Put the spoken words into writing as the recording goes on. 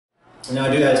Now,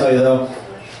 I do gotta tell you though,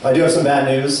 I do have some bad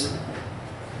news.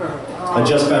 I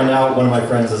just found out one of my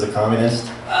friends is a communist.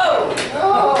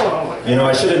 You know,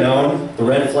 I should have known. The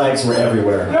red flags were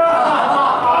everywhere.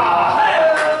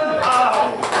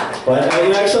 But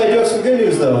actually, I do have some good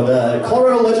news though. The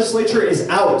Colorado legislature is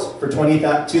out for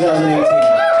 2018.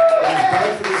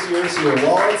 For this year, so your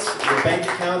wallets, your bank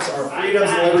accounts, our freedoms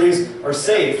and liberties are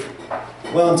safe.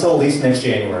 Well, until at least next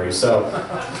January. So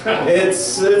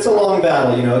it's a long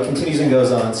battle, you know, it continues and goes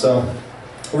on. So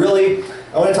really,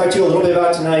 I want to talk to you a little bit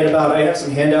about tonight about, I have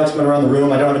some handouts going around the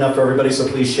room. I don't have enough for everybody, so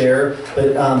please share.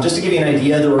 But just to give you an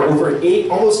idea, there were over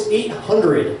almost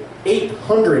 800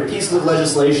 pieces of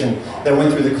legislation that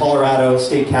went through the Colorado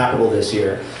state capitol this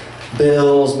year.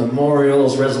 Bills,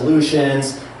 memorials,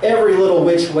 resolutions, every little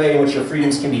which way in which your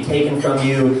freedoms can be taken from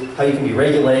you, how you can be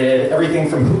regulated, everything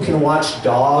from who can watch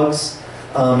dogs,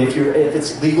 if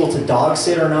it's legal to dog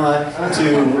sit or not,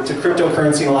 to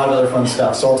cryptocurrency and a lot of other fun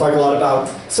stuff. So I'll talk a lot about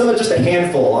some of just a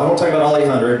handful. I won't talk about all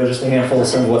 800, but just a handful of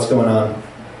some of what's going on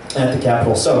at the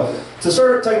Capitol. So to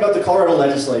start talking about the Colorado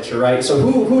legislature, right? So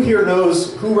who here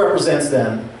knows who represents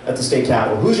them at the state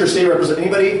capitol? Who's your state representative?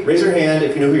 Anybody? Raise your hand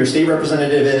if you know who your state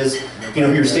representative is, if you know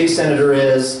who your state senator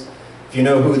is, if you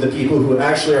know who the people who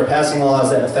actually are passing laws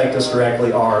that affect us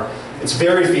directly are. It's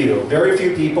very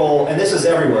few people, and this is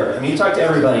everywhere. I mean, you talk to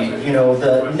everybody, you know,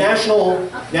 the national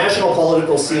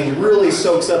political scene really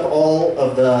soaks up all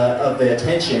of the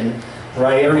attention,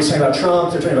 right? Everybody's talking about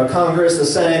Trump, they're talking about Congress, the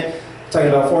Senate, talking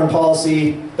about foreign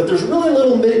policy, but there's really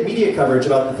little media coverage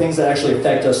about the things that actually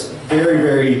affect us very,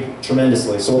 very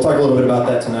tremendously. So we'll talk a little bit about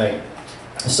that tonight.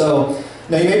 So,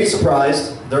 now you may be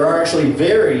surprised, there are actually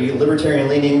very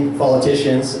libertarian-leaning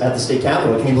politicians at the state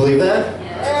capitol. Can you believe that?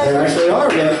 Yes. There actually are,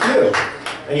 we have a few.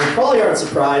 And you probably aren't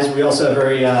surprised, we also have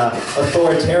very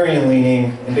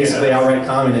authoritarian-leaning and basically outright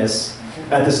communists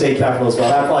at the state capitol as well.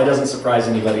 That probably doesn't surprise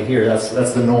anybody here, that's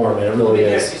the norm, and it really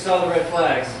is. Yes, you saw the red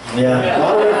flags. Yeah, a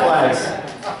lot of red flags.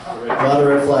 A lot of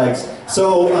red flags.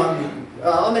 So,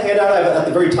 on the handout, at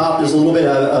the very top, there's a little bit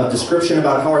of description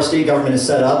about how our state government is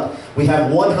set up. We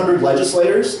have 100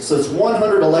 legislators, so it's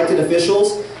 100 elected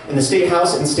officials in the state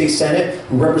house and state senate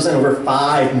who represent over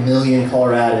 5 million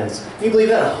Coloradans. Can you believe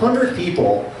that? 100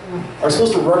 people are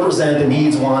supposed to represent the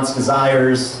needs, wants,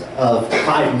 desires of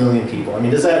 5 million people. I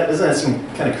mean, doesn't that seem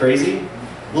kind of crazy?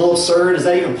 A little absurd? Is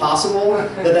that even possible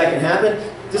that can happen?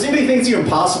 Does anybody think it's even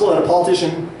possible that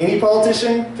any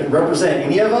politician can represent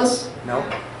any of us? No.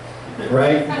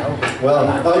 Right? Well,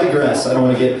 I digress. I don't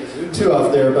want to get too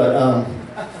off there, but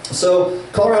so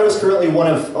Colorado is currently one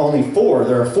of only 4.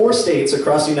 There are 4 states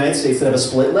across the United States that have a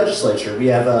split legislature. We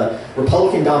have a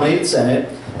Republican-dominated Senate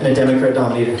and a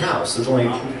Democrat-dominated House. There's only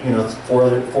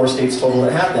 4 states total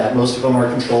that have that. Most of them are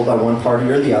controlled by one party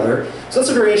or the other. So that's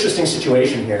a very interesting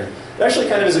situation here. It actually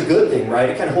kind of is a good thing, right?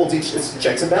 It kind of holds its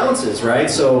checks and balances, right?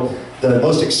 So the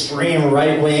most extreme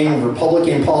right-wing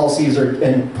Republican policies are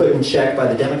put in check by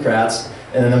the Democrats,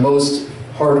 and then the most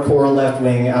hardcore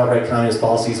left-wing outright communist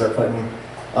policies are put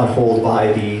on hold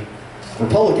by the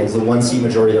Republicans, the 1-seat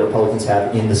majority that Republicans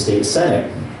have in the state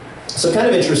Senate. So kind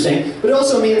of interesting, but it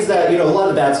also means that, you know, a lot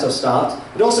of the bad stuff stopped.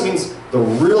 It also means the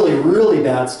really, really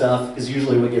bad stuff is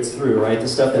usually what gets through, right? The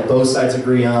stuff that both sides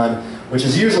agree on, which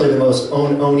is usually the most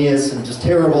odious and just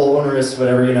terrible, onerous,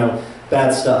 whatever, you know,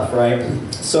 bad stuff, right?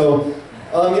 So,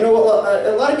 you know,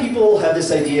 a lot of people have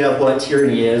this idea of what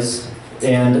tyranny is,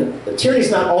 and tyranny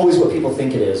is not always what people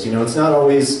think it is. You know, it's not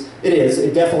always, it is,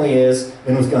 it definitely is,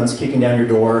 men with guns kicking down your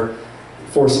door,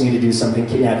 forcing you to do something,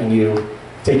 kidnapping you,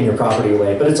 taking your property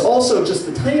away. But it's also just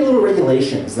the tiny little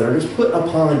regulations that are just put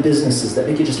upon businesses that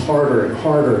make it just harder and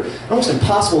harder, almost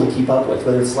impossible to keep up with,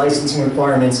 whether it's licensing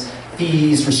requirements,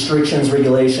 fees, restrictions,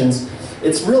 regulations.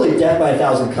 It's really death by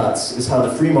 1,000 cuts is how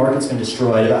the free market's been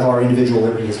destroyed, about how our individual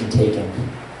liberty has been taken.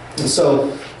 And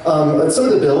so, some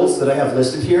of the bills that I have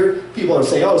listed here, people are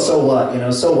saying, oh, so what? You know,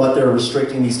 so what? They're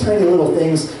restricting these tiny little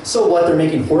things. So what? They're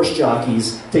making horse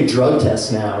jockeys take drug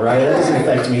tests now, right? That doesn't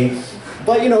affect me.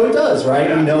 But, you know, it does,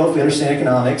 right? We know if we understand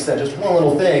economics that just one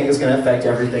little thing is going to affect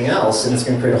everything else, and it's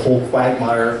going to create a whole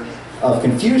quagmire of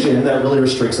confusion that really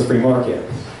restricts the free market.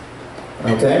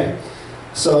 Okay?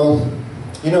 So,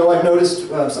 you know, I've noticed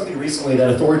something recently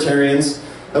that authoritarians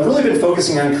have really been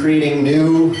focusing on creating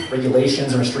new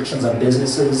regulations and restrictions on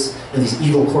businesses, and these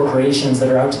evil corporations that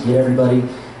are out to get everybody.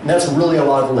 And that's really a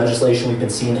lot of the legislation we've been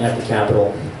seeing at the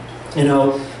Capitol. You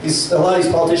know, a lot of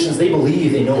these politicians, they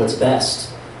believe they know what's best.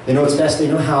 They know what's best, they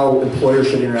know how employers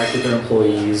should interact with their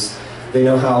employees, they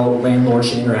know how landlords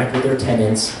should interact with their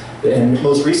tenants, and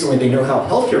most recently they know how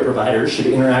healthcare providers should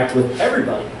interact with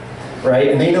everybody, right?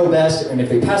 And they know best, and if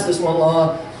they pass this one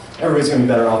law, everybody's going to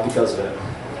be better off because of it.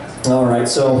 All right,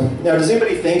 so now does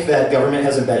anybody think that government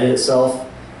has embedded itself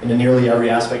into nearly every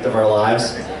aspect of our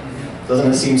lives?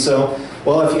 Doesn't it seem so?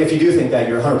 Well, if you do think that,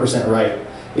 you're 100% right.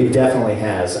 It definitely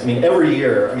has. I mean, every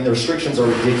year, the restrictions are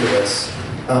ridiculous.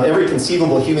 Every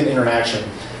conceivable human interaction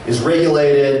is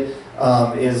regulated,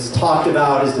 is talked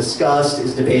about, is discussed,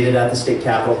 is debated at the state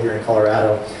capitol here in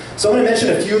Colorado. So I'm going to mention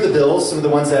a few of the bills, some of the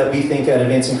ones that we think at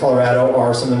Advancing Colorado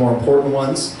are some of the more important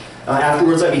ones.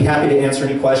 Afterwards, I'd be happy to answer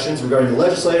any questions regarding the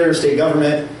legislature, state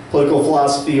government, political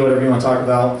philosophy, whatever you want to talk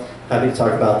about. Happy to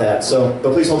talk about that. So,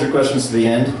 but please hold your questions to the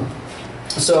end.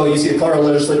 So you see the Colorado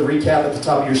legislative recap at the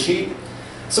top of your sheet.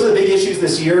 Some of the big issues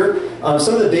this year,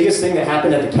 some of the biggest thing that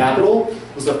happened at the Capitol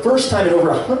was the first time in over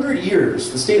 100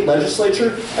 years the state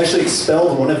legislature actually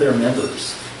expelled one of their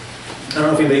members. I don't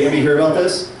know if anybody heard about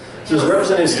this. So there's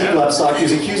Representative Steve Lepsock, who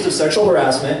was accused of sexual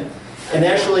harassment, and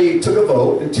actually took a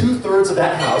vote, and 2/3 of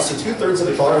that House, so 2/3 of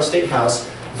the Colorado State House,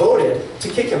 voted to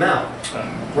kick him out.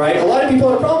 Right? A lot of people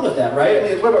have a problem with that, right? I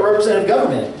mean, what about representative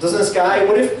government? Doesn't this guy,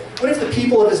 what if the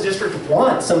people of his district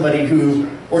want somebody who,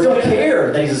 or don't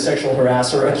care that he's a sexual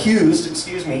harasser, accused,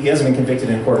 excuse me, he hasn't been convicted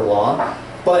in a court of law,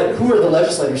 but who are the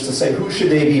legislators to say who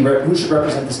should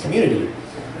represent this community?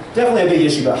 Definitely a big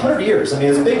issue, but 100 years,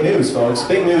 it's big news, folks.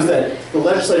 Big news that the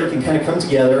legislator can kind of come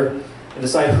together and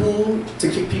decide who to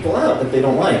kick people out that they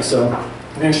don't like. So,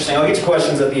 interesting. I'll get to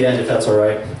questions at the end if that's all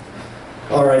right.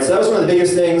 All right, so that was one of the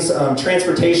biggest things.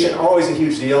 Transportation, always a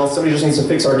huge deal. Somebody just needs to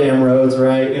fix our damn roads,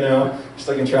 right? Just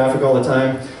like in traffic all the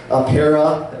time.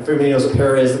 PARA, if everybody knows what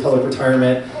PARA is, the public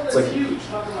retirement. It's like huge.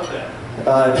 Talk about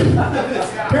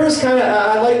that. PARA's kind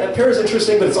of, PARA's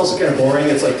interesting, but it's also kind of boring.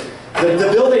 It's like, the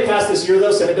bill they passed this year,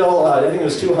 though, Senate bill, I think it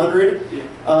was 200,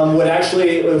 would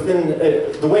actually,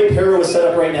 the way PARA was set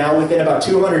up right now, within about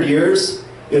 200 years,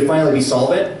 it would finally be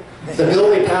solvent. The bill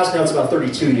they passed now, it's about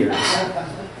 32 years.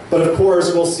 But of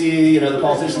course, we'll see, the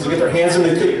politicians will get their hands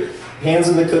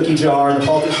in the cookie jar, and the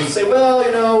politicians say,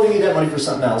 well, we need that money for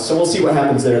something else. So we'll see what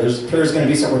happens there. There's going to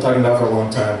be something we're talking about for a long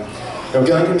time.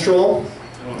 Gun control.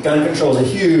 Gun control is a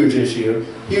huge issue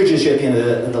at the end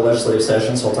of the legislative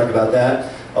session, so I'll talk about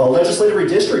that. Legislative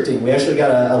redistricting. We actually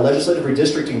got a legislative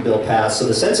redistricting bill passed, so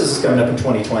the census is coming up in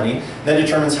 2020. That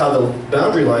determines how the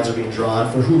boundary lines are being drawn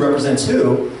for who represents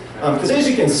who. Because as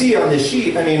you can see on this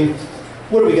sheet,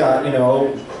 what do we got?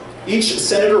 Each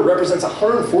senator represents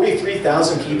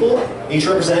 143,000 people. Each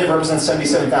representative represents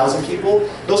 77,000 people.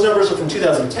 Those numbers are from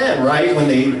 2010, right, when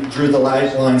they drew the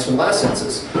lines from the last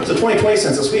census. So 2020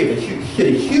 census, we hit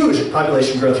a huge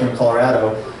population growth here in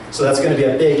Colorado. So that's going to be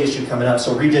a big issue coming up.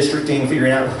 So redistricting,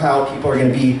 figuring out how people are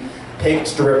going to be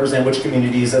picked to represent which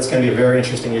communities, that's going to be a very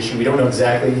interesting issue. We don't know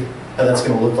exactly how that's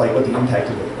going to look like, what the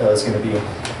impact of it is going to be.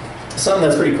 Something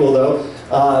that's pretty cool, though.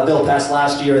 Bill passed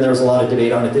last year, and there was a lot of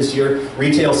debate on it this year.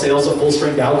 Retail sales of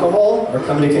full-strength alcohol are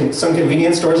coming to some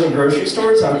convenience stores and grocery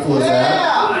stores. How cool is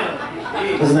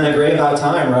that? Isn't that great? About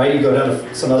time, right? You go down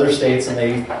to some other states, and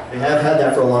they have had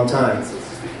that for a long time.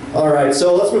 All right,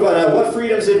 so let's move on now. What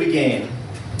freedoms did we gain?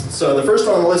 So the first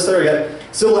one on the list there, we got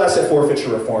civil asset forfeiture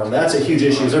reform. That's a huge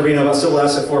issue. Does everybody know about civil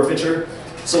asset forfeiture?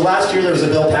 So last year, there was a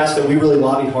bill passed that we really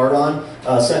lobbied hard on,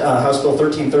 House Bill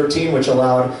 1313, which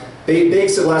allowed big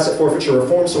civil asset forfeiture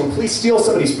reform. So when police steal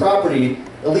somebody's property,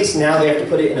 at least now they have to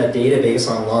put it in a database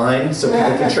online so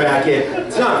people can track it.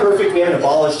 It's not perfect, we haven't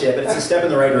abolished it, but it's a step in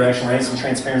the right direction, right? Some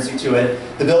transparency to it.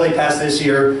 The bill they passed this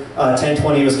year,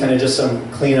 1020, was kind of just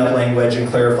some cleanup language and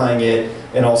clarifying it,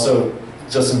 and also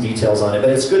just some details on it. But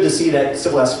it's good to see that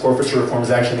civil asset forfeiture reform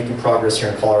is actually making progress here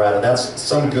in Colorado. That's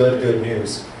some good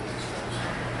news.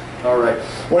 All right.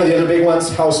 One of the other big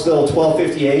ones, House Bill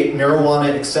 1258,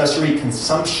 marijuana accessory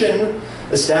consumption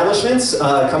establishments,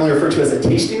 commonly referred to as a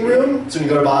tasting room. So when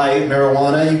you go to buy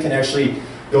marijuana, you can actually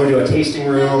go into a tasting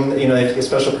room, they have to get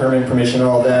special permit, permission, and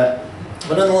all that.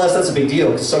 But nonetheless, that's a big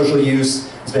deal, because social use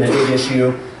has been a big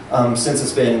issue since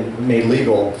it's been made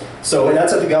legal. So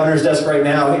that's at the governor's desk right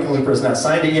now. Hickenlooper has not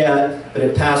signed it yet, but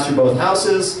it passed through both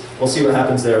houses. We'll see what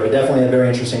happens there, but definitely a very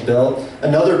interesting bill.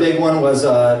 Another big one was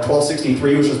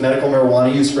 1263, which was medical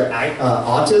marijuana use for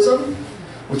autism,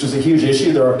 which was a huge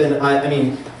issue. There have been,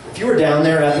 if you were down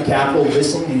there at the Capitol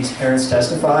listening to these parents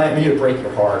testify, it would break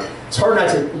your heart. It's hard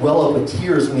not to well up with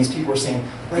tears when these people are saying,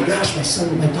 my gosh, my son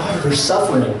and my daughter are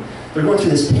suffering. They're going through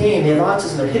this pain, they have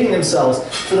autism, they're hitting themselves.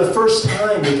 For the first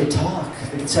time, they could talk.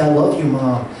 They could say, I love you,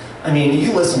 Mom.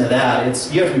 You listen to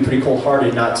that, you have to be pretty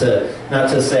cold-hearted not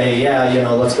to say, yeah,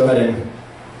 let's go ahead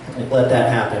and let that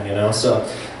happen, So,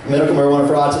 medical marijuana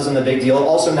for autism, a big deal.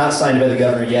 Also not signed by the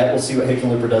governor yet. We'll see what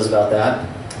Hickenlooper does about that.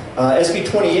 SB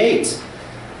 28.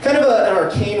 Kind of an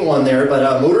arcane one there,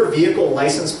 but motor vehicle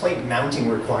license plate mounting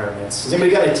requirements. Has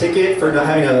anybody got a ticket for not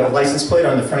having a license plate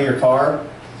on the front of your car?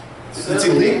 It's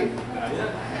illegal.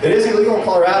 It is illegal in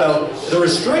Colorado. The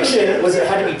restriction was it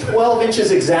had to be 12 inches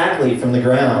exactly from the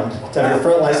ground to have your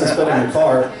front license plate on your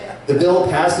car. The bill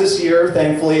passed this year,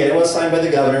 thankfully, and it was signed by the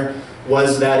governor,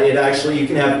 was that it actually, you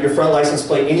can have your front license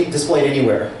plate displayed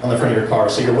anywhere on the front of your car.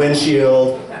 So your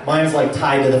windshield, mine's like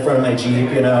tied to the front of my Jeep,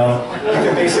 you know. You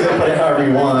can basically put it however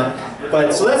you want.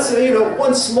 But, so that's, you know,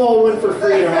 one small win for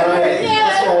freedom, right?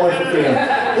 One small win for freedom.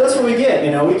 That's what we get,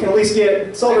 you know. We can at least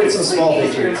celebrate some small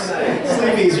victories.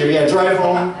 Sleep easier, yeah. Drive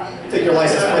home, take your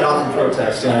license plate off and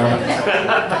protest, you know.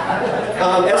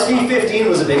 SB 15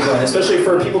 was a big one, especially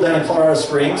for people down in Colorado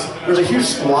Springs. There's a huge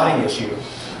squatting issue.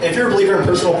 And if you're a believer in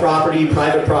personal property,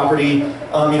 private property, you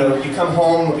know, you come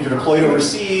home, you're deployed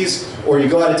overseas, or you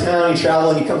go out of town, you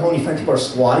travel, and you come home and you find people are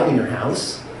squatting in your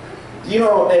house. You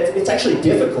know, it's actually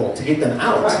difficult to get them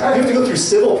out. You have to go through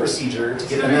civil procedure to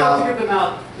get them out. To get them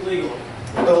out legally.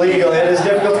 Illegal, it is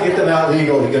difficult to get them out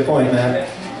legally. Good point, man.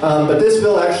 But this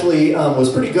bill actually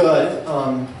was pretty good.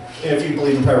 If you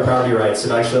believe in private property rights,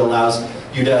 it actually allows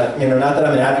you to, you know, not that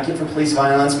I'm an advocate for police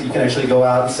violence, but you can actually go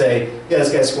out and say, yeah,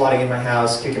 this guy's squatting in my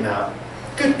house, kick him out.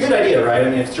 Good idea, right? I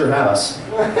mean, if it's your house.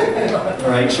 All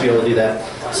right, you should be able to do that.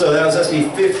 So that was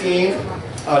SB 15.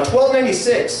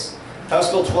 1296. House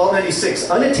Bill 1296,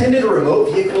 unattended or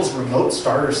remote vehicles, remote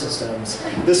starter systems.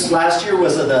 This last year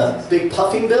was the big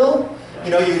puffing bill. You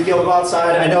know, you could go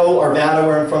outside. I know Arvada,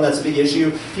 where I'm from, that's a big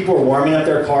issue. People were warming up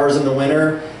their cars in the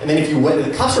winter, and then if you went,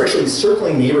 the cops were actually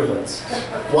circling neighborhoods,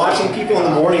 watching people in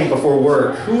the morning before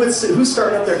work. Who's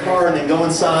starting up their car and then go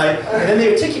inside, and then they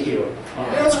would ticket you. You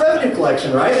know, it's revenue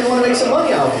collection, right? They want to make some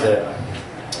money off of it.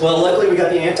 Well, luckily we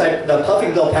got the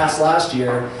puffing bill passed last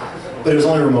year, but it was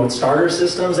only remote starter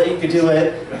systems that you could do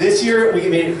it. This year, we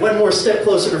made one more step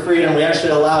closer to freedom. We actually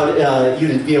allowed you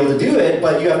to be able to do it,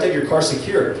 but you have to have your car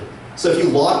secured. So if you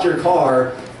locked your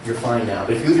car, you're fine now.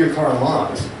 But if you leave your car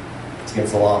unlocked, it's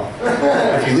against the law.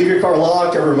 If you leave your car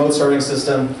locked or a remote starting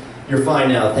system, you're fine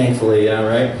now, thankfully, yeah,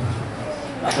 right?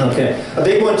 Okay, a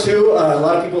big one too, a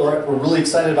lot of people were really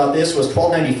excited about this, was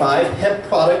 1295, hemp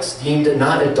products deemed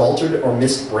not adulterated or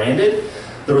misbranded.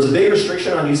 There was a big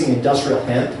restriction on using industrial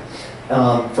hemp.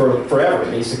 For forever,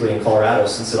 basically, in Colorado,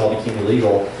 since it all became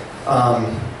illegal.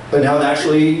 But now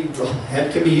actually,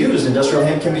 hemp can be used, industrial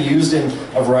hemp can be used in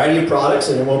a variety of products,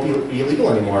 and it won't be illegal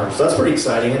anymore. So that's pretty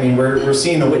exciting. I mean, we're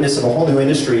seeing the witness of a whole new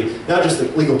industry, not just the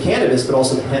legal cannabis, but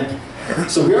also the hemp.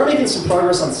 So we are making some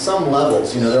progress on some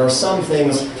levels. You know, there are some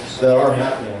things that are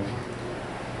happening.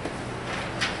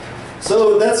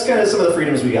 So that's kind of some of the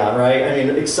freedoms we got, right? I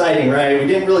mean, exciting, right? We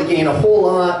didn't really gain a whole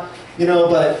lot. You know,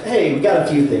 but hey, we got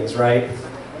a few things, right?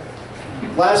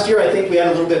 Last year, I think we had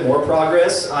a little bit more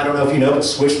progress. I don't know if you know, but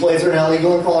switchblades are now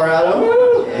legal in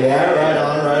Colorado. Yeah, right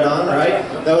on, right?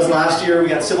 That was last year. We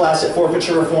got civil asset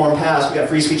forfeiture reform passed. We got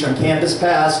free speech on campus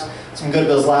passed. Some good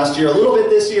bills last year. A little bit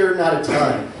this year, not a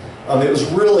ton. It was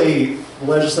really, the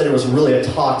legislature was really a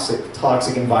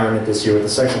toxic environment this year with the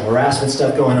sexual harassment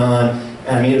stuff going on.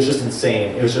 And I mean, it was just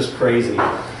insane. It was just crazy.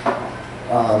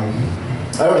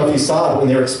 I don't know if you saw it, but when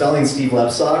they were expelling Steve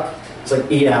Lepsock, it's like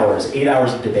 8 hours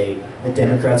of debate. The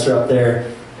Democrats are up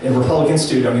there, and Republicans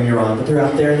too, don't get me wrong, but they're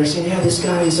out there and they're saying, yeah, this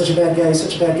guy, he's such a bad guy, he's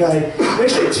such a bad guy. We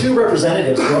actually had 2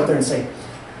 representatives go up there and say,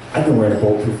 I've been wearing a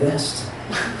bulletproof vest.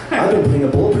 I've been putting a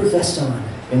bulletproof vest on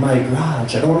in my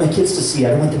garage. I don't want my kids to see,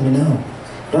 I don't want them to know.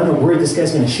 But I'm not worried this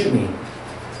guy's gonna shoot me.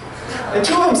 And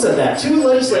 2 of them said that, 2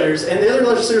 legislators, and the other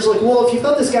legislators were like, well, if you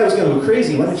thought this guy was going to go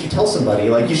crazy, why don't you tell somebody?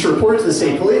 Like, you should report it to the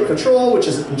state patrol, which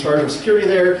is in charge of security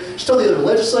there. You should tell the other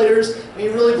legislators. I mean,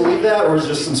 you really believe that, or is it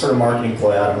just some sort of marketing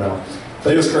ploy? I don't know.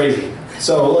 But it was crazy.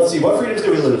 So let's see, what freedoms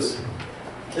did we lose?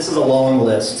 This is a long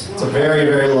list. It's a very,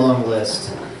 very long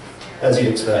list, as you'd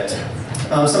expect.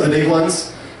 Some of the big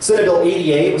ones. Senate Bill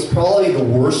 88 was probably the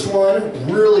worst one.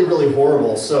 Really, really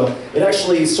horrible. So it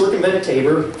actually circumvented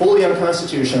Tabor, fully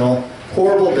unconstitutional.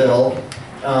 Horrible bill.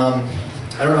 I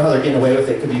don't know how they're getting away with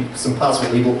it. Could be some possible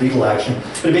legal action.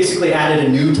 But it basically added a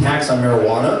new tax on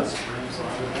marijuana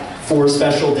for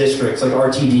special districts like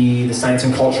RTD, the Science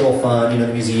and Cultural Fund, you know,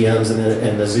 the museums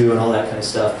and the zoo and all that kind of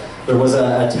stuff. There was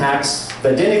a tax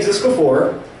that didn't exist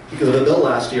before because of a bill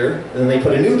last year, and then they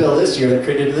put a new bill this year that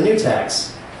created the new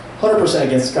tax. 100%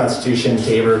 against the Constitution,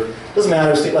 Tabor. Doesn't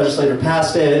matter, state legislature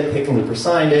passed it, Hickenlooper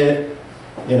signed it.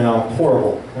 You know,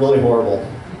 horrible, really horrible.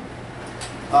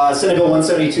 Senate Bill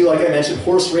 172, like I mentioned,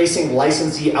 horse racing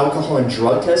licensee alcohol and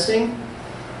drug testing.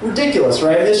 Ridiculous,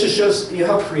 right? And this just shows you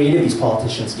how creative these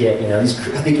politicians get. You know,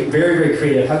 they get very, very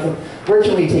creative. Where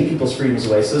can we take people's freedoms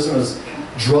away? So this one was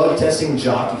drug testing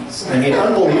jockeys. I mean,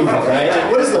 unbelievable, right?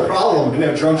 Like, what is the problem? Do we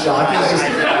have drunk jockeys just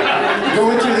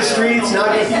going through the streets,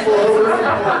 knocking people over?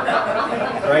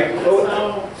 Right?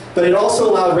 But it also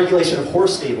allowed regulation of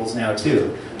horse stables now,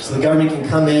 too. So the government can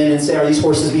come in and say, are these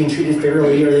horses being treated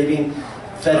fairly? Are they being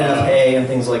fed enough hay and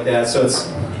things like that? So it's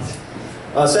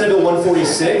Senate Bill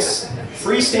 146.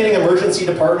 Freestanding emergency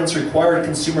departments required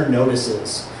consumer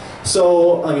notices.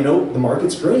 So, you know, the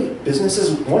market's great. Business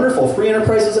is wonderful. Free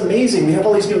enterprise is amazing. We have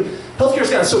all these new,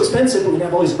 healthcare's gotten so expensive, but we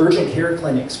have all these urgent care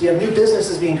clinics. We have new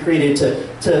businesses being created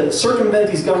to circumvent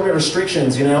these government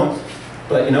restrictions, you know?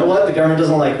 But you know what? The government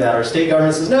doesn't like that. Our state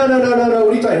government says, no, what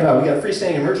are you talking about? We got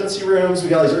freestanding emergency rooms, we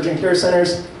got all these urgent care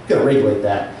centers. We gotta regulate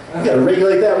that. We gotta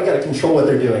regulate that, we gotta control what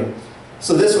they're doing.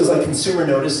 So this was like consumer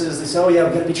notices. They said, oh yeah,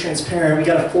 we gotta be transparent. We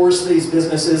gotta force these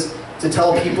businesses to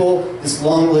tell people this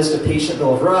long list of patient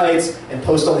bill of rights and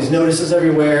post all these notices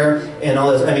everywhere and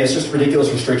all this. I mean, it's just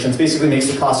ridiculous restrictions. Basically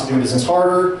makes the cost of doing business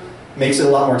harder, makes it a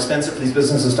lot more expensive for these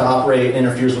businesses to operate, and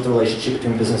interferes with the relationship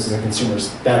between businesses and consumers.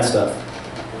 Bad stuff.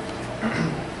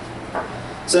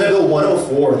 Senate Bill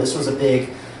 104, this was a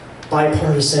big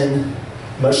bipartisan,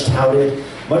 much touted,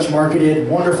 much marketed,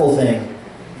 wonderful thing.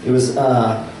 It was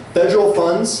federal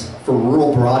funds for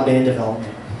rural broadband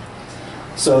development.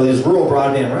 So there's rural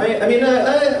broadband, right? I mean,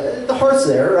 the heart's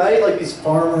there, right? Like these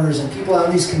farmers and people out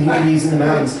in these communities in the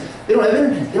mountains, they don't have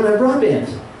internet, they don't have broadband.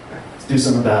 Let's do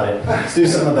something about it. Let's do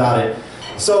something about it.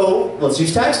 So let's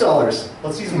use tax dollars.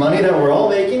 Let's use money that we're all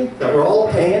making, that we're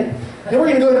all paying, and we're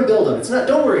gonna go ahead and build them. It's not,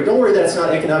 don't worry that it's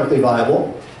not economically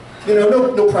viable. You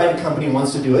know, no private company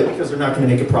wants to do it because they're not gonna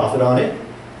make a profit on it.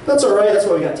 That's all right, that's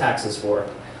what we got taxes for.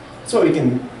 That's why we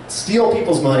can steal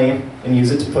people's money and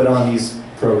use it to put on these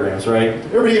programs, right?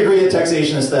 Everybody agree that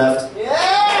taxation is theft? Yeah!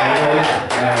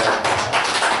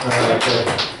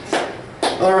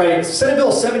 All right, Senate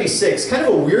Bill 76, kind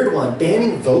of a weird one,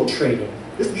 banning vote trading.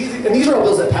 These are all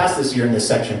bills that passed this year in this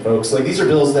section, folks. Like, these are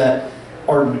bills that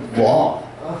are law,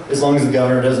 as long as the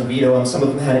governor doesn't veto them. Some of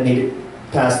them hadn't made it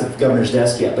past the governor's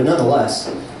desk yet, but nonetheless,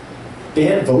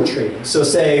 ban vote trading. So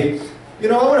say, you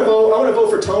know, I want to vote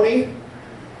for Tony,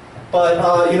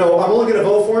 but you know, I'm only going to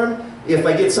vote for him if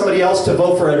I get somebody else to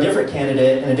vote for a different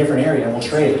candidate in a different area, and we'll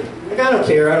trade. Like, I don't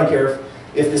care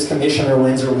if this commissioner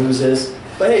wins or loses,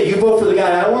 but hey, you vote for the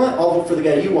guy I want, I'll vote for the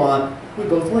guy you want, we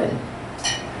both win.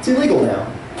 It's illegal now.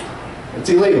 It's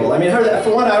illegal. I mean,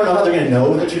 for one, I don't know how they're going to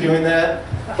know that you're doing that,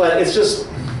 but it's just,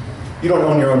 you don't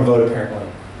own your own vote apparently.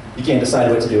 You can't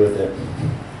decide what to do with it.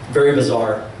 Very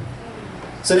bizarre.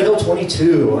 Senate Bill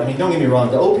 22, I mean, don't get me wrong,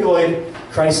 the opioid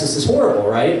crisis is horrible,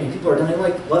 right? I mean, people are dying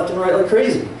like left and right like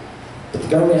crazy. But the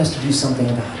government has to do something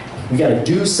about it. We got to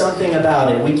do something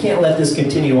about it. We can't let this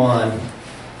continue on.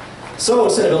 So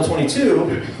Senate Bill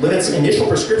 22 limits initial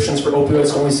prescriptions for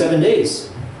opioids to only 7 days.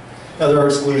 Now there are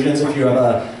exclusions if you have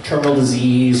a terminal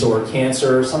disease or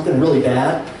cancer, something really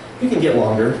bad, you can get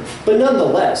longer. But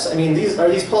nonetheless, I mean, these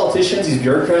politicians, these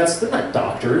bureaucrats, they're not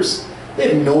doctors. They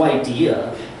have no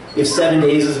idea if 7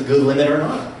 days is a good limit or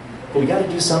not. But we got to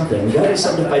do something. We got to do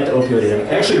something to fight the opioid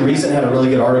epidemic. Actually, Reason had a really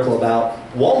good article about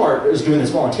Walmart is doing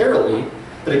this voluntarily,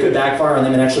 but it could backfire on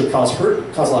them and actually cause a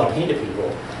lot of pain to people,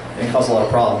 and cause a lot of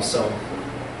problems. So,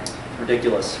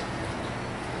 ridiculous.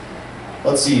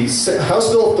 Let's see, House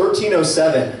Bill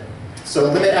 1307. So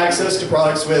limit access to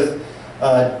products with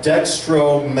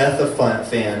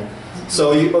dextromethorphan.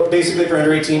 So basically, if you're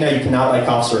under 18 now, you cannot buy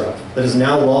cough syrup. That is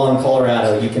now law in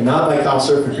Colorado. You cannot buy cough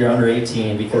syrup if you're under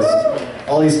 18 because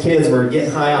all these kids were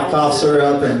getting high off cough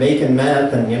syrup and making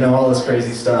meth and, you know, all this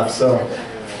crazy stuff. So,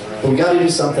 but we got to do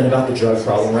something about the drug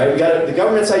problem, right? The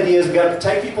government's idea is we got to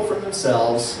protect people from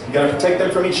themselves. We got to protect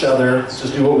them from each other. Let's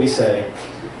just do what we say.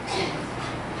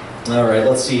 All right,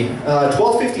 let's see.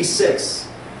 1256.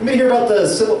 Anybody hear about the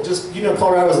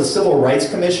Colorado has a Civil Rights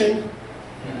Commission?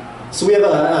 So we have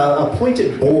a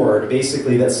appointed board,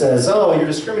 basically, that says, oh, you're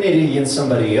discriminating against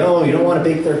somebody. Oh, you don't want to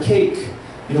bake their cake.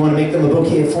 You don't want to make them a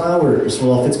bouquet of flowers.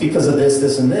 Well, if it's because of this,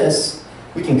 this, and this,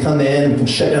 we can come in, we can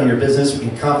shut down your business, we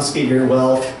can confiscate your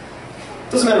wealth. It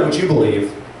doesn't matter what you believe.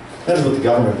 It matters what the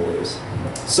government believes.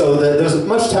 So there's a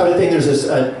much touted thing. There's this,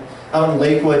 out in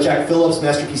Lakewood, Jack Phillips,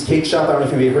 Masterpiece Cake Shop. I don't know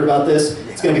if anybody heard about this.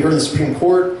 It's going to be heard in the Supreme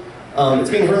Court. It's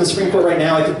being heard in the Supreme Court right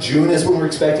now. I think June is when we're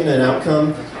expecting an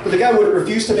outcome. But the guy would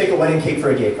refuse to bake a wedding cake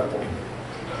for a gay couple.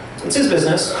 It's his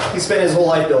business. He spent his whole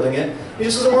life building it. He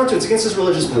just doesn't want to. It's against his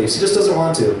religious beliefs. He just doesn't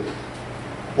want to.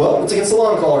 Well, it's against the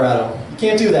law in Colorado. You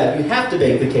can't do that. You have to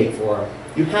bake the cake for him.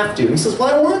 You have to. And he says, well,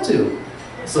 I don't want to.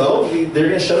 So they're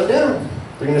going to shut him down.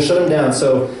 They're going to shut him down.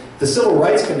 So the Civil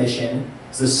Rights Commission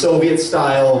It's the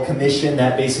Soviet-style commission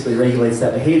that basically regulates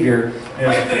that behavior.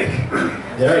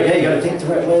 Yeah, you got to think the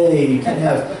right way. You can't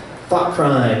have thought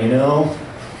crime, you know.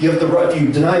 You have the right. If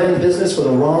you deny them business for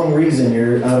the wrong reason,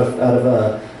 you're out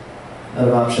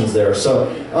of options there. So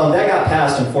that got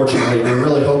passed. Unfortunately, we were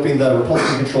really hoping the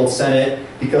Republican-controlled Senate,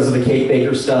 because of the Kate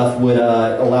Baker stuff, would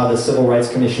allow the Civil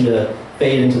Rights Commission to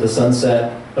fade into the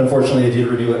sunset. Unfortunately, they did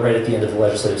redo it right at the end of the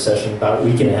legislative session about a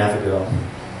week and a half ago.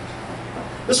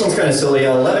 This one's kind of silly.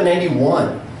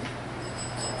 1191.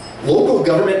 Local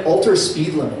government alters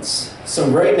speed limits. So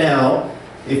right now,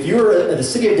 if you're at the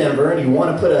city of Denver and you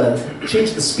want to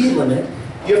change the speed limit,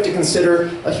 you have to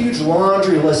consider a huge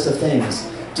laundry list of things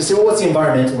to say, well, what's the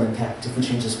environmental impact if we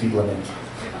change the speed limit?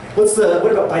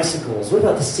 What about bicycles? What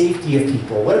about the safety of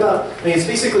people? What about, it's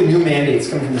basically new mandates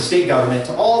coming from the state government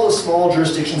to all the small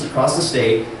jurisdictions across the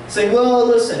state saying, well,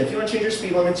 listen, if you want to change your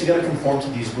speed limits, you got to conform to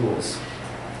these rules.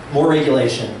 More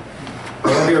regulation,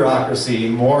 more bureaucracy,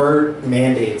 more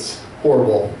mandates.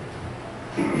 Horrible.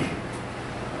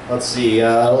 Let's see,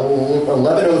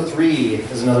 1103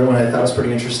 is another one I thought was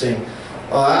pretty interesting.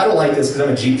 I don't like this because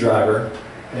I'm a Jeep driver.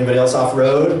 Anybody else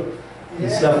off-road? Yeah.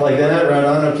 Stuff like that, right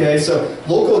on, okay. So,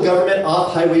 local government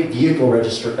off-highway vehicle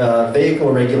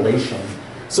regulation.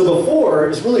 So before,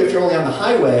 it's really if you're only on the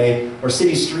highway or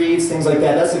city streets, things like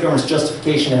that, that's the government's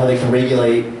justification of how they can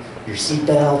regulate your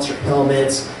seatbelts, your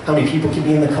helmets, how many people can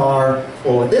be in the car.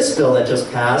 Well, with this bill that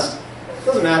just passed, it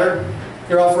doesn't matter.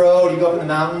 You're off-road, you go up in the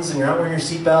mountains, and you're not wearing your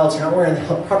seatbelts, you're not wearing the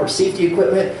proper safety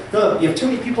equipment. No, you have too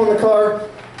many people in the car.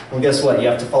 Well, guess what? You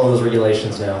have to follow those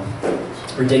regulations now.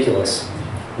 Ridiculous.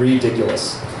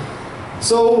 Ridiculous.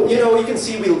 So, you can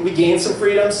see we gained some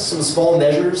freedoms, some small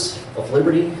measures of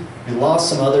liberty. We lost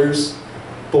some others.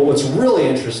 But what's really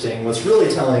interesting, what's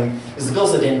really telling, is the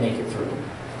bills that didn't make it through.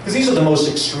 Because these are the most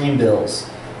extreme bills.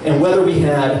 And whether we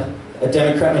had a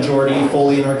Democrat majority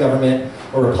fully in our government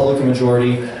or a Republican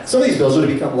majority, some of these bills would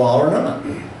have become law or not.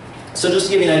 So just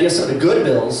to give you an idea of some of the good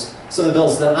bills, some of the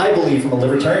bills that I believe from a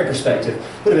libertarian perspective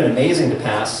would have been amazing to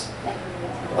pass.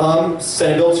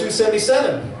 Senate Bill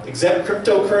 277, exempt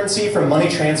cryptocurrency from Money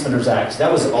Transmitters Act.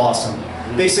 That was awesome.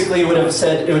 Basically,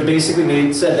 said that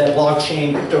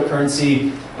blockchain,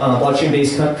 cryptocurrency,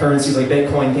 blockchain-based currencies like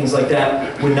Bitcoin, things like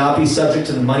that, would not be subject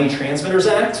to the Money Transmitters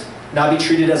Act, not be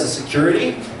treated as a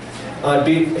security. It'd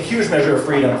be a huge measure of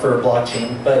freedom for a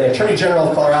blockchain. But the Attorney General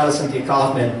of Colorado, Cynthia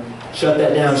Kaufman, shut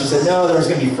that down. She said, no, there's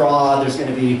going to be fraud, there's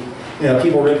going to be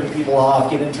people ripping people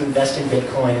off, getting them to invest in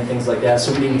Bitcoin and things like that.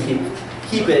 So we need to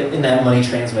keep it in that money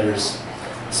transmitters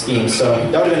scheme. So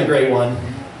that would have been a great one.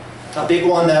 A big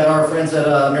one that our friends at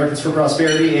Americans for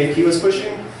Prosperity, AFP, was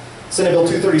pushing, Senate Bill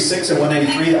 236 and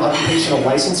 193, the occupational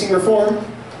licensing reform.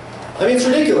 It's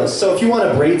ridiculous. So if you want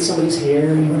to braid somebody's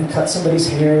hair, you want to cut somebody's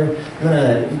hair, you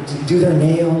want to do their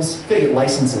nails, you got to get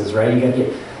licenses, right? You got to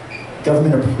get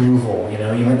government approval,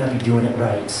 you might not be doing it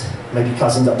right. It might be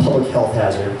causing a public health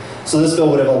hazard. So this bill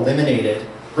would have eliminated,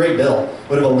 great bill,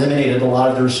 would have eliminated a lot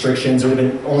of the restrictions. It would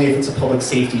have been only if it's a public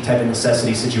safety type of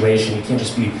necessity situation. You can't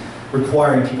just be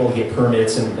requiring people to get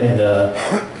permits and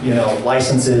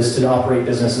licenses to operate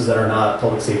businesses that are not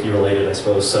public safety related, I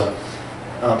suppose. So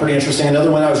pretty interesting. Another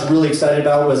one I was really excited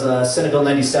about was Senate Bill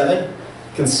 97,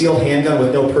 concealed handgun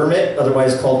with no permit,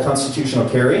 otherwise called constitutional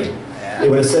carry. It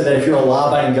would have said that if you're a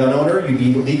law-abiding gun owner, you'd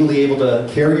be legally able to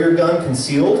carry your gun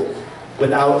concealed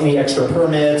without any extra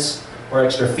permits or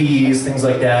extra fees, things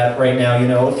like that. Right now,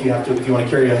 if you want to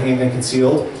carry a handgun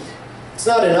concealed, it's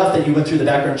not enough that you went through the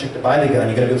background check to buy the gun.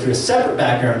 You got to go through a separate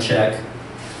background check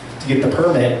to get the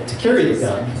permit to carry the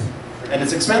gun, and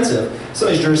it's expensive. Some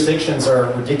of these jurisdictions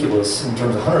are ridiculous in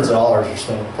terms of hundreds of dollars you're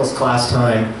spending, plus class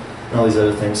time and all these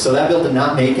other things. So that bill did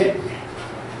not make it.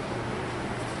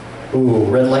 Ooh,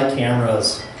 red light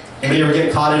cameras. Anybody ever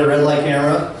get caught in a red light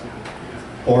camera?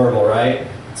 Horrible, right?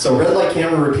 So red light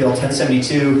camera repeal,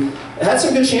 1072. It had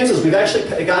some good chances. We've actually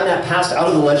gotten that passed out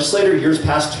of the legislature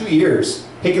past 2 years.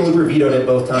 Hickenlooper vetoed it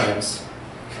both times.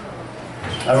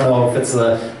 I don't know if it's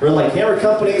the red light camera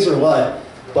companies or what,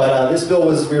 but this bill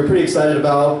we were pretty excited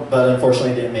about, but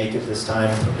unfortunately didn't make it this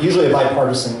time. Usually a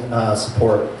bipartisan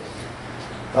support.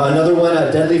 Another one,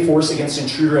 a deadly force against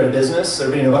intruder at a business.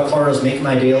 Everybody know about Colorado's Make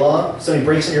My Day law. Somebody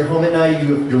breaks into your home at night,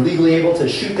 you're legally able to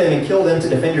shoot them and kill them to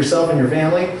defend yourself and your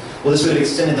family. Well, this would have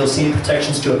extended those same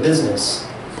protections to a business.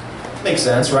 Makes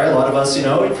sense, right? A lot of us, if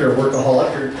you're a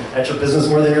workaholic, you're at your business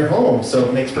more than your home, so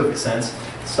it makes perfect sense.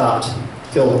 Stopped.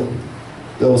 Killed.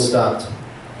 Bills stopped.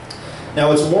 Now,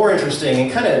 what's more interesting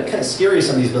and kind of scary,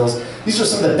 some of these bills, these are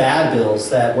some of the bad bills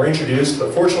that were introduced,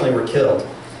 but fortunately were killed.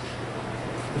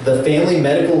 The Family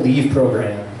Medical Leave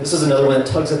Program. This is another one that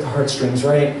tugs at the heartstrings,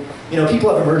 right? You know,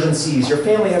 people have emergencies. Your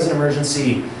family has an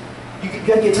emergency. You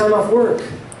gotta get time off work.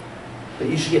 But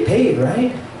you should get paid,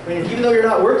 right? I mean, even though you're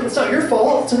not working, it's not your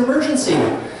fault. It's an emergency.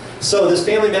 So this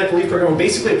family medical leave program will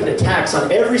basically put a tax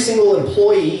on every single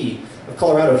employee of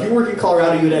Colorado. If you work in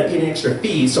Colorado, you would have to pay an extra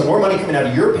fee, so more money coming out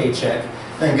of your paycheck.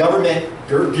 And government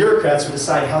bureaucrats would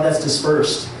decide how that's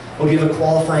dispersed. We'll give a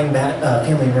qualifying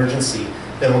family emergency,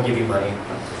 then we'll give you money.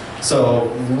 So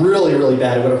really, really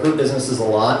bad. It would have hurt businesses a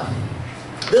lot.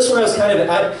 This one I was kind of,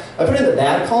 I put it in the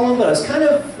bad column, but I kind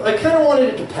of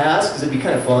wanted it to pass because it'd be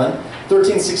kind of fun.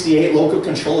 1368, local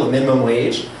control of minimum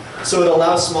wage. So it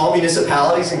allows small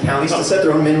municipalities and counties to set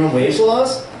their own minimum wage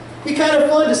laws. It'd be kind of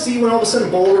fun to see when all of a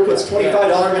sudden Boulder puts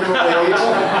 $25 minimum wage,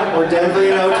 or Denver, you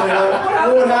know, $20.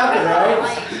 What would happen,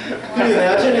 right? Can you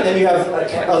imagine? And then you have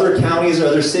other counties or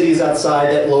other cities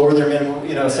outside that lower their minimum,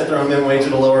 you know, set their own minimum wage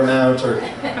at a lower amount, or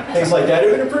things like that. It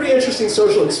would have been a pretty interesting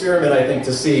social experiment, I think,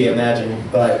 to see, imagine,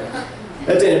 but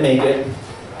that didn't make it.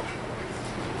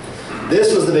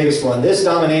 This was the biggest one. This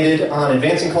dominated on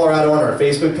Advancing Colorado on our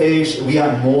Facebook page. We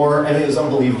got more, and it was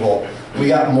unbelievable. We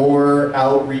got more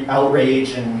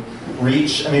outrage and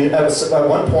reach. I mean, at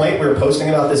one point, we were posting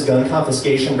about this gun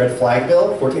confiscation red flag bill,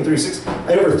 1436.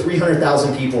 I had over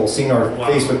 300,000 people seeing our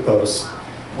Facebook posts.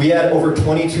 We had over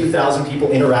 22,000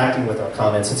 people interacting with our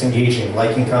comments. It's engaging,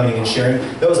 liking, commenting, and sharing.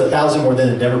 That was 1,000 more than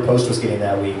the Denver Post was getting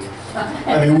that week.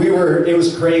 I mean, it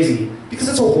was crazy, because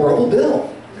it's a horrible bill.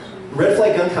 Red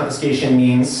flag gun confiscation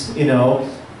means, you know,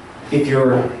 if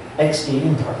your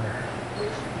ex-dating partner,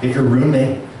 if your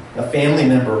roommate, a family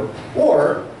member,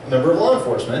 or a member of law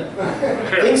enforcement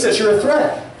thinks that you're a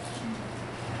threat,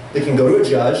 they can go to a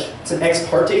judge. It's an ex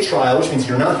parte trial, which means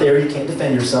you're not there, you can't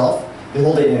defend yourself. They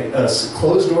hold it in a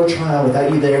closed-door trial without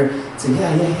you there. Say,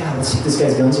 yeah, let's take this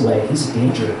guy's guns away. He's a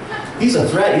danger. He's a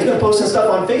threat. He's been posting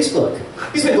stuff on Facebook.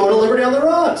 He's been going to Liberty on the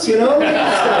Rocks, you know? He's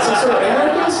got some sort of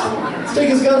anarchist. Let's take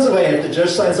his guns away. And if the judge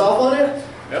signs off on it,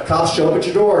 cops show up at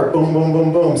your door. Boom, boom,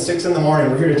 boom, boom. 6 in the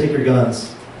morning. We're here to take your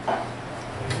guns.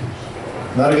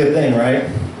 Not a good thing, right?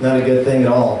 Not a good thing at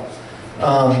all.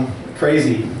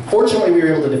 Crazy. Fortunately, we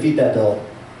were able to defeat that bill.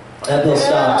 That bill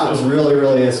stopped. It was really,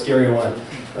 really a scary one.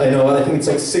 I think it's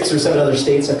like 6 or 7 other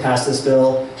states have passed this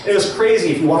bill. It was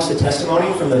crazy if you watch the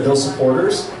testimony from the bill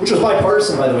supporters, which was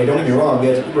bipartisan, by the way, don't get me wrong. We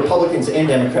had Republicans and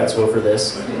Democrats vote for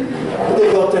this. But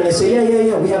they go up there and they say,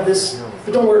 yeah, we have this,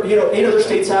 but don't worry, you know, 8 other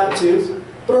states have it too,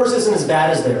 but ours isn't as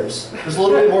bad as theirs. There's a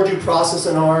little bit more due process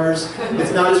than ours.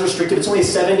 It's not as restrictive. It's only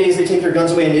 7 days they take your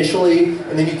guns away initially,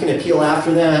 and then you can appeal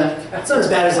after that. It's not as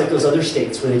bad as like those other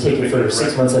states where they take it for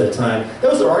 6 months at a time.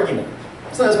 That was their argument.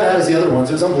 It's not as bad as the other ones.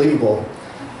 It was unbelievable.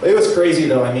 It was crazy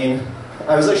though. I mean,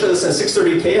 I was actually listening to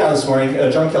 630 KI this morning.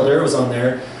 John Caldera was on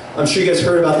there. I'm sure you guys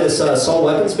heard about this assault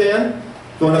weapons ban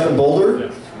going up in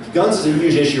Boulder. Guns is a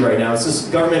huge issue right now. It's this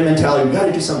government mentality. We got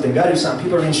to do something. Got to do something.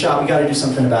 People are being shot. We got to do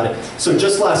something about it. So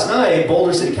just last night,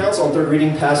 Boulder City Council on 3rd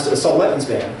reading passed an assault weapons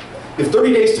ban. You have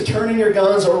 30 days to turn in your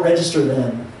guns or register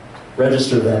them.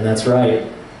 Register them. That's right.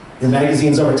 Your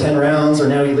magazines over 10 rounds are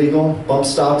now illegal. Bump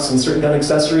stocks and certain gun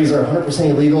accessories are 100%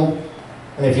 illegal.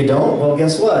 And if you don't, well,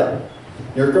 guess what?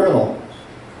 You're a criminal.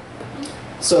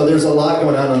 So there's a lot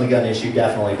going on the gun issue,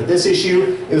 definitely. But this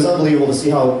issue, it was unbelievable to see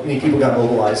how many people got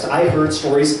mobilized. I heard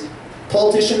stories,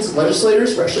 politicians,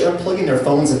 legislators were actually unplugging their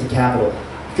phones at the Capitol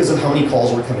because of how many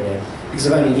calls were coming in. Because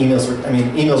of how many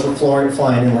emails were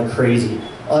flying in like crazy.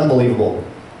 Unbelievable.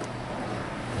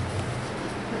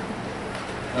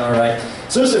 All right,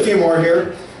 so there's a few more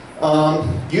here.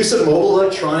 Use of mobile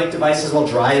electronic devices while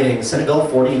driving, Senate Bill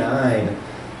 49.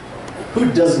 Who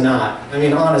does not? I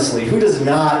mean, honestly, who does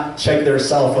not check their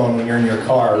cell phone when you're in your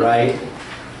car, right?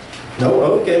 No?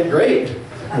 Okay, great.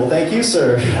 Well, thank you,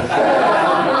 sir.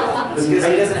 Because he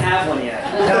doesn't have one yet.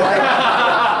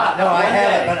 No, I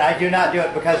have it, but I do not do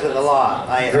it because of the law.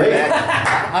 I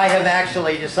have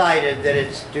actually decided that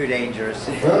it's too dangerous.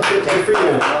 Well, good for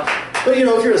you. But you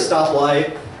know, if you're at a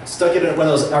stoplight, stuck in one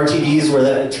of those RTDs where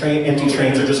the empty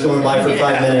trains are just going by for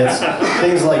 5 minutes,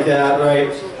 things like that, right?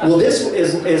 Well, this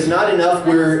is not enough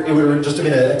where it would have just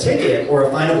been a ticket or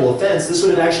a finable offense. This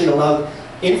would have actually allowed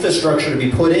infrastructure to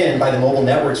be put in by the mobile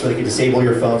networks where they could disable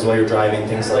your phones while you're driving,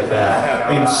 things like that.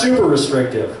 I mean, super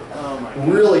restrictive.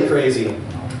 Really crazy.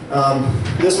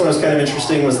 This one was kind of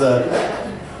interesting, was the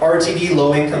RTD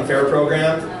low-income fare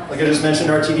program. Like I just mentioned,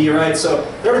 RTD, right? So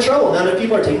they're in trouble. Not enough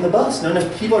people are taking the bus. Not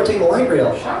enough people are taking the light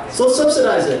rail. So let's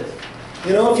subsidize it.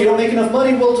 You know, if you don't make enough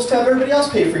money, we'll just have everybody else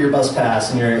pay for your bus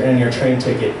pass and your train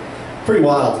ticket. Pretty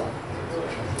wild.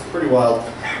 Pretty wild.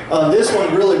 This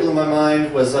one really blew my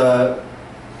mind. Was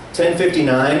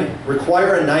 1059.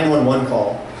 Require a 911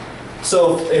 call.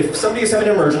 So if somebody's having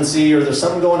an emergency or there's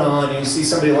something going on and you see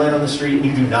somebody lying on the street and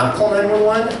you do not call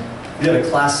 911, you have a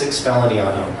class 6 felony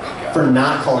on you for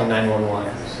not calling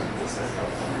 911.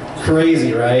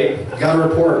 Crazy, right? You gotta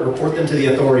report them to the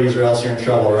authorities or else you're in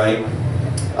trouble, right?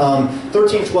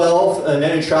 1312,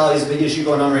 net neutrality is a big issue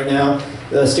going on right now.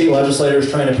 The state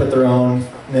legislators trying to put their own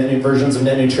versions of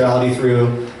net neutrality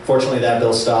through. Fortunately, that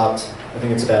bill stopped. I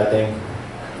think it's a bad thing.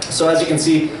 So as you can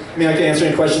see, I mean, I can answer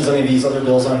any questions on any of these other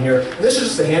bills on here. And this is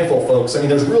just a handful, folks. I mean,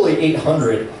 there's really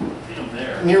 800,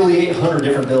 nearly 800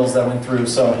 different bills that went through.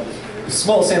 So a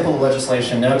small sample of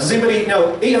legislation. Now, does anybody,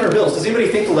 800 bills, does anybody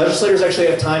think the legislators actually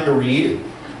have time to read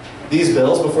these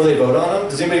bills before they vote on them?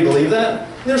 Does anybody believe that?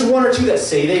 There's one or two that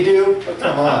say they do, but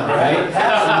come on, right?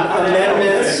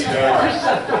 Amendments.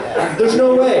 There's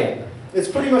no way. It's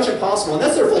pretty much impossible, and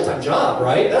that's their full-time job,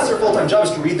 right? That's their full-time job,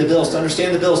 is to read the bills, to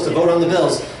understand the bills, to vote on the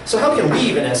bills. So how can we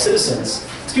even, as citizens,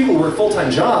 these people work full-time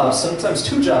jobs, sometimes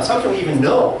 2 jobs, how can we even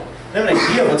know? Have an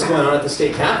idea of what's going on at the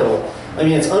state capitol? I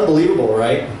mean, it's unbelievable,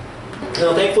 right?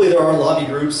 Now, thankfully, there are lobby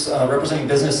groups representing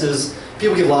businesses.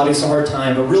 People give lobbyists a hard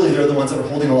time, but really they're the ones that are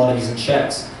holding a lot of these in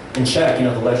check. You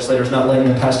know, the legislators not letting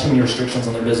them pass too many restrictions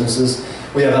on their businesses.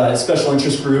 We have special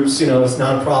interest groups, it's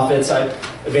nonprofits.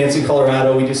 Advancing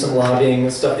Colorado, we do some lobbying,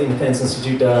 stuff the Independence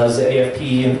Institute does, the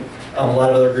AFP, and a lot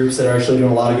of other groups that are actually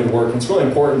doing a lot of good work. And it's really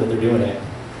important that they're doing it.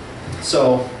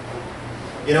 So,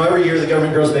 every year the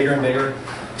government grows bigger and bigger.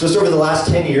 Just over the last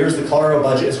 10 years, the Colorado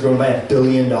budget has grown by $1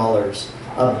 billion.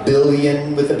 $1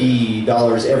 billion with a B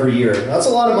dollars every year. That's a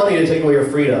lot of money to take away your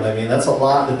freedom. I mean, that's a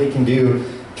lot that they can do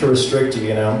to restrict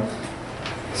you,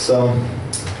 So,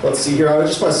 let's see here. I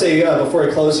just want to say before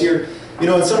I close here,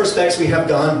 in some respects we have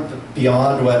gone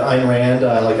beyond what Ayn Rand,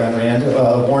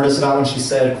 warned us about when she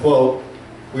said, quote,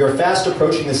 "We are fast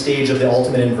approaching the stage of the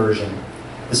ultimate inversion,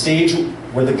 the stage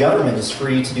where the government is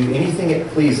free to do anything it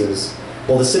pleases,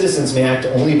 while the citizens may act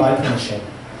only by permission,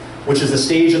 which is the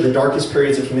stage of the darkest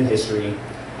periods of human history,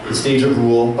 the stage of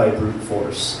rule by brute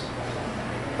force."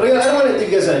 But I don't want to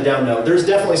leave you guys on a down note. There's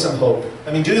definitely some hope.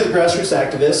 I mean, due to the grassroots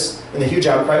activists and the huge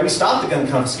outcry, we stopped the gun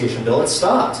confiscation bill. It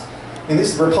stopped. And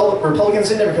these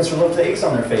Republicans and Democrats were left with eggs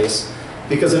on their face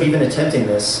because of even attempting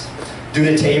this. Due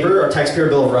to Tabor, our Taxpayer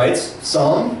Bill of Rights,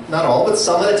 some, not all, but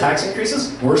some of the tax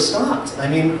increases were stopped. I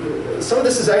mean, some of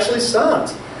this is actually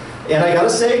stopped. And I gotta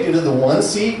say, due to the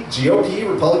 1-seat GOP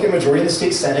Republican majority in the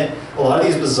state Senate, a lot of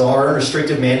these bizarre and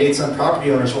restrictive mandates on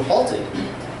property owners were halted.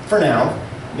 For now,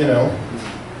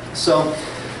 So,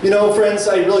 friends,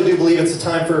 I really do believe it's a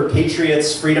time for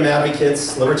patriots, freedom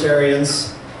advocates,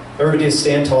 libertarians, everybody to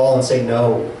stand tall and say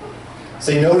no.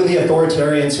 Say no to the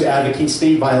authoritarians who advocate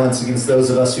state violence against those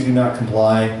of us who do not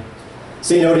comply.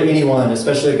 Say no to anyone,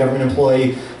 especially a government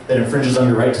employee that infringes on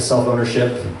your right to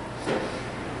self-ownership.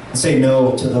 And say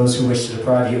no to those who wish to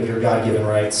deprive you of your God-given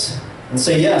rights. And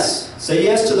say yes. Say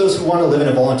yes to those who want to live in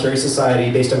a voluntary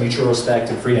society based on mutual respect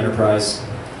and free enterprise.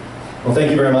 Well,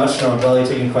 thank you very much, and I'll gladly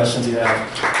take any questions you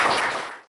have.